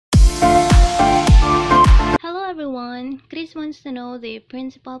everyone! Chris wants to know the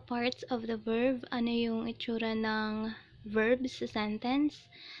principal parts of the verb. Ano yung itsura ng verb sa sentence?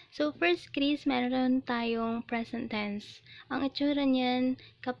 So, first, Chris, meron tayong present tense. Ang itsura niyan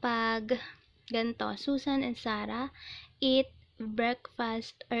kapag ganito, Susan and Sarah eat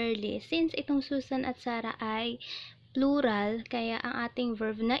breakfast early. Since itong Susan at Sarah ay plural, kaya ang ating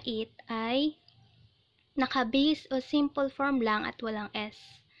verb na eat ay naka-base o simple form lang at walang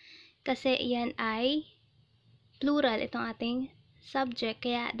S. Kasi yan ay plural itong ating subject,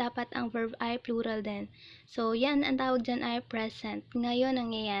 kaya dapat ang verb ay plural din. So, yan, ang tawag dyan ay present. Ngayon,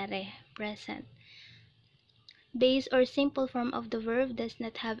 nangyayari, present. Base or simple form of the verb does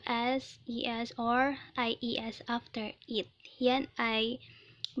not have S, ES, or IES after it. Yan ay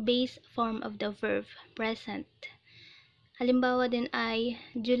base form of the verb, present. Halimbawa din ay,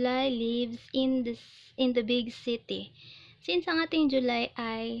 July lives in the big city. Since ang ating July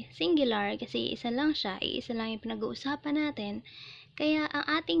ay singular, kasi isa lang siya, isa lang yung pinag-uusapan natin, kaya ang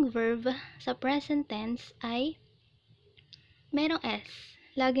ating verb sa present tense ay merong S.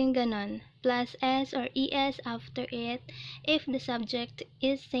 Laging ganon. Plus S or ES after it if the subject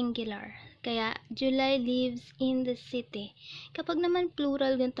is singular. Kaya, July lives in the city. Kapag naman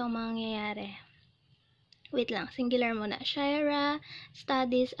plural, ganito ang mangyayari. Wait lang, singular muna. Shira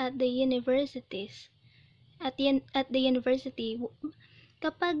studies at the universities. At the university,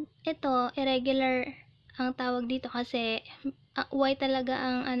 kapag ito, irregular ang tawag dito kasi Y talaga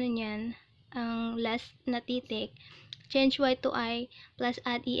ang ano niyan, ang last na titik. Change Y to I plus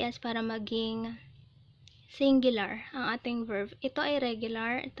add ES para maging singular ang ating verb. Ito ay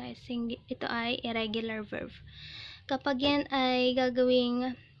regular, ito ay irregular verb. Kapag yan ay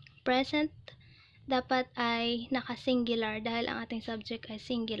gagawing present, dapat ay naka-singular dahil ang ating subject ay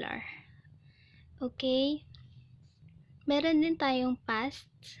singular. Okay? Meron din tayong past.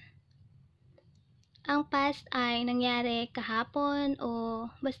 Ang past ay nangyari kahapon o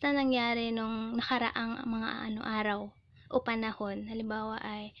basta nangyari nung nakaraang mga araw o panahon. Halimbawa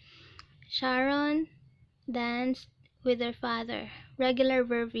ay Sharon danced with her father. Regular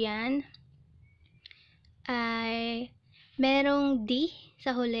verb yan. Ay merong D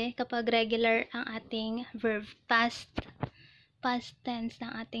sa huli kapag regular ang ating verb. Past tense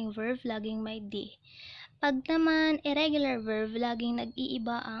ng ating verb, laging may D. Pag naman irregular verb, laging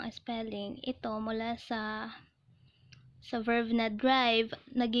nag-iiba ang spelling. Ito mula sa verb na drive,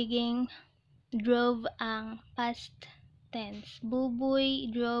 nagiging drove ang past tense. Buboy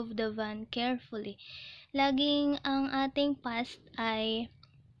drove the van carefully. Laging ang ating past ay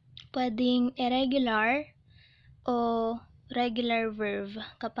pwedeng irregular o regular verb.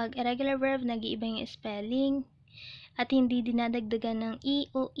 Kapag irregular verb, nag-iiba yung spelling at hindi dinadagdagan ng E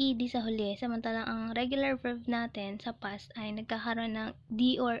o ED sa huli, samantalang ang regular verb natin sa past ay nagkakaroon ng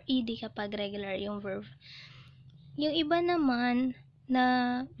D or ED kapag regular yung verb. Yung iba naman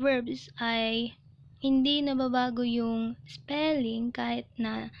na verbs ay hindi nababago yung spelling kahit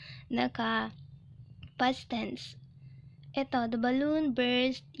na naka past tense. Ito, the balloon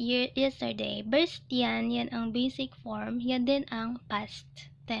burst yesterday. Burst yan ang basic form, yan din ang past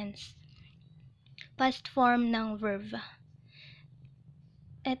tense. Past form ng verb.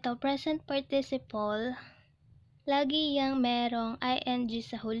 Ito, present participle, lagi yang merong ing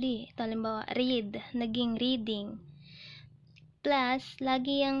sa huli. Ito, halimbawa, read, naging reading. Plus,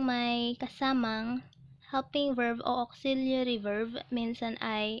 lagi yang may kasamang helping verb o auxiliary verb. Minsan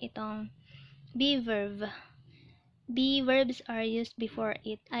ay itong be verb. Be verbs are used before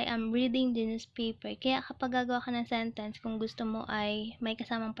it. I am reading the newspaper. Kaya kapag gagawa ka ng sentence, kung gusto mo ay may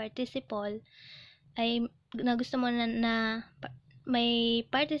kasamang participle, ay na gusto mo na may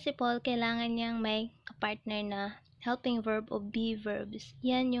participle, kailangan niyang may kapartner na helping verb o be verbs.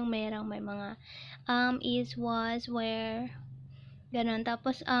 Yan yung may mga is, was, were, ganon.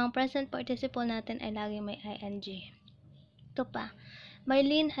 Tapos, ang present participle natin ay laging may ing. Ito pa.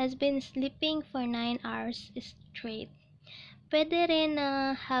 Marlene has been sleeping for 9 hours straight. Pwede rin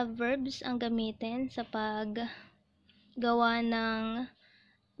na have verbs ang gamitin sa paggawa ng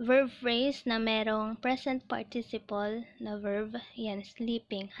verb phrase na merong present participle na verb. Yan,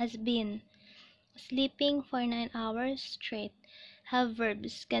 sleeping. Has been. Sleeping for 9 hours straight. Have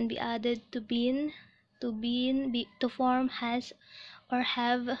verbs can be added to been, to form has or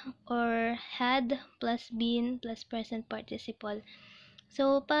have or had plus been plus present participle.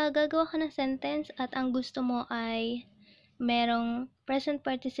 So, pag gagawa ka ng sentence at ang gusto mo ay merong present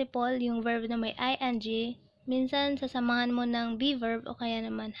participle, yung verb na may ing, minsan sasamahan mo ng be verb o kaya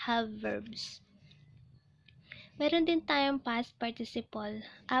naman have verbs. Meron din tayong past participle.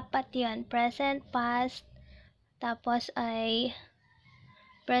 4 yun. Present, past, tapos ay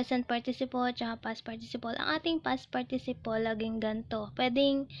present participle, tsaka past participle. Ang ating past participle, laging ganito.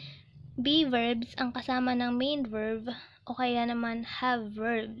 Pwedeng be verbs ang kasama ng main verb, o kaya naman have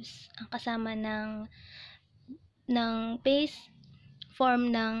verbs ang kasama ng base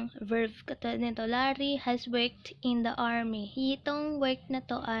form ng verb. Katulad nito, Larry has worked in the army. Itong work na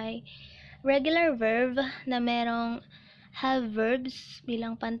to ay regular verb na merong have verbs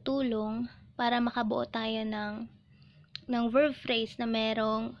bilang pantulong para makabuo tayo ng verb phrase na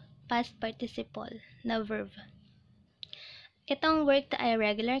merong past participle na verb. Itong work ta ay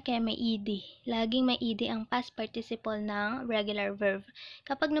regular kaya may ed. Laging may ed ang past participle ng regular verb.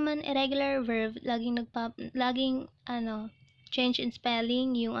 Kapag naman irregular verb, laging change in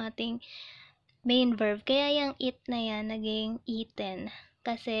spelling yung ating main verb. Kaya yung eat na yan naging eaten.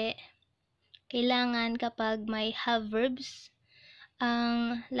 Kasi kailangan kapag may have verbs,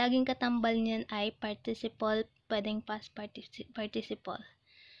 ang laging katambal niyan ay participle, pwedeng past participle.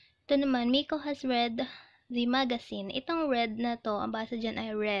 Ito naman, Miko has read the magazine. Itong read na to, ang basa dyan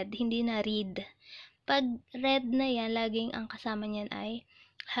ay read, hindi na read. Pag read na yan, laging ang kasama niyan ay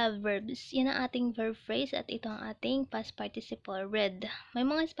have verbs. Yan ang ating verb phrase at ito ang ating past participle, read. May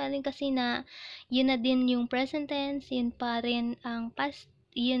mga spelling kasi na yun na din yung present tense, yun pa rin ang past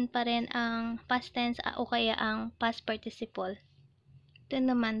tense o kaya ang past participle. Ito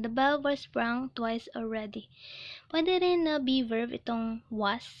naman, the bell was rung twice already. Pwede rin na be verb itong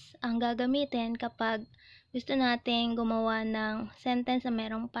was ang gagamitin kapag gusto nating gumawa ng sentence na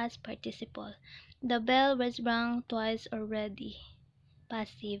merong past participle. The bell was rung twice already.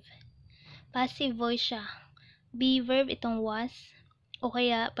 Passive. Passive voice siya. Be verb itong was o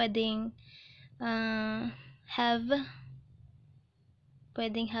kaya pwedeng have.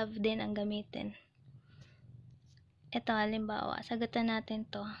 Pwedeng have din ang gamitin. Ito, halimbawa, sagutan natin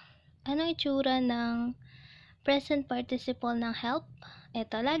to. Ano itsura ng present participle ng help?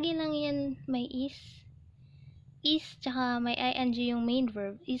 Ito, lagi lang yan may is, tsaka may ing yung main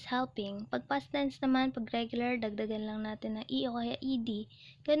verb, is helping. Pag past tense naman, pag regular, dagdagan lang natin ng o kaya ed.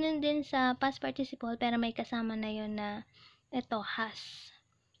 Ganun din sa past participle, pero may kasama na yun na ito, has.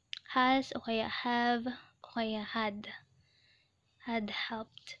 Has, o kaya have, o kaya had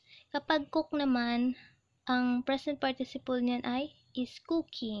helped. Kapag cook naman, ang present participle niyan ay is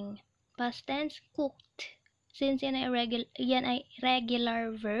cooking. Past tense, cooked. Since yan ay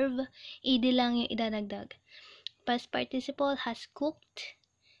regular verb, ed lang yung idadagdag. Past participle has cooked.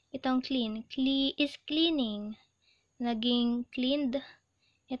 Itong clean, is cleaning. Naging cleaned.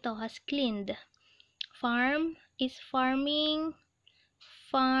 Ito has cleaned. Farm is farming.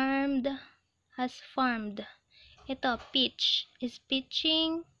 Farmed has farmed. Ito pitch is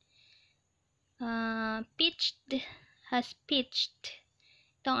pitching. Pitched has pitched.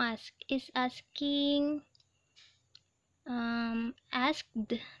 Itong ask is asking.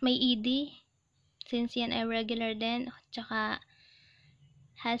 Asked may ed since yan ay regular din, tsaka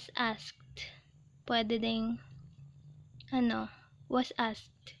has asked, pwede ding was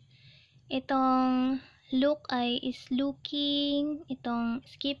asked. Itong look ay is looking. Itong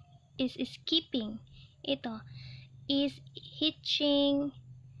skip is skipping. Ito is hitching,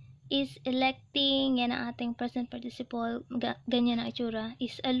 is electing. Yan ang ating present participle, ganyan ang itsura.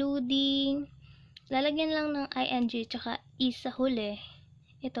 Is alluding, lalagyan lang ng ing tsaka is sa huli.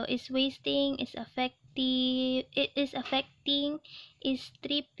 Ito is wasting, is affecting, is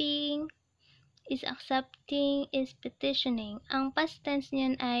stripping, is accepting, is petitioning. Ang past tense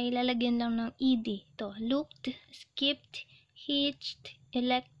niyan ay lalagyan lang ng ed. Ito, looked, skipped, hitched,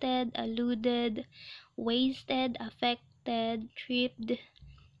 elected, alluded, wasted, affected, tripped,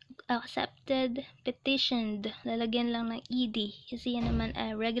 accepted, petitioned. Lalagyan lang ng ed kasi yan naman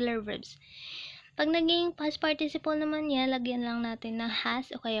ay regular verbs. Pag naging past participle naman yan, lagyan lang natin ng has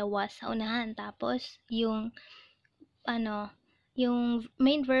o kaya was sa unahan. Tapos, yung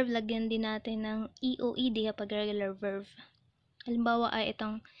main verb, lagyan din natin ng ed kapag regular verb. Halimbawa ay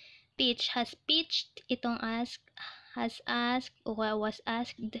itong pitch, has pitched. Itong ask, has asked o kaya was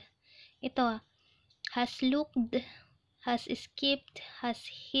asked. Ito, has looked, has skipped, has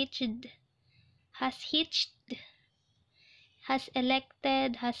hitched, has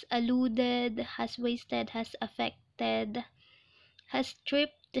elected, has alluded, has wasted, has affected, has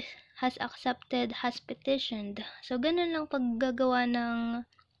tripped, has accepted, has petitioned. So, ganun lang paggagawa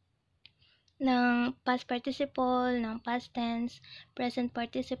ng past participle, ng past tense, present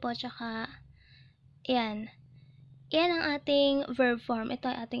participle, tsaka yan ang ating verb form.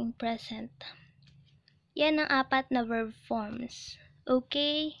 Ito ay ating present. Yan ang 4 na verb forms.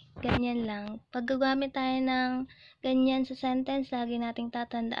 Okay, ganyan lang. Pag gagamit tayo ng ganyan sa sentence, lagi nating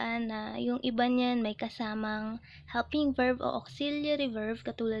tatandaan na yung iba niyan may kasamang helping verb o auxiliary verb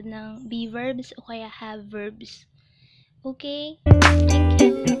katulad ng be verbs o kaya have verbs. Okay? Thank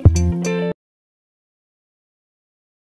you.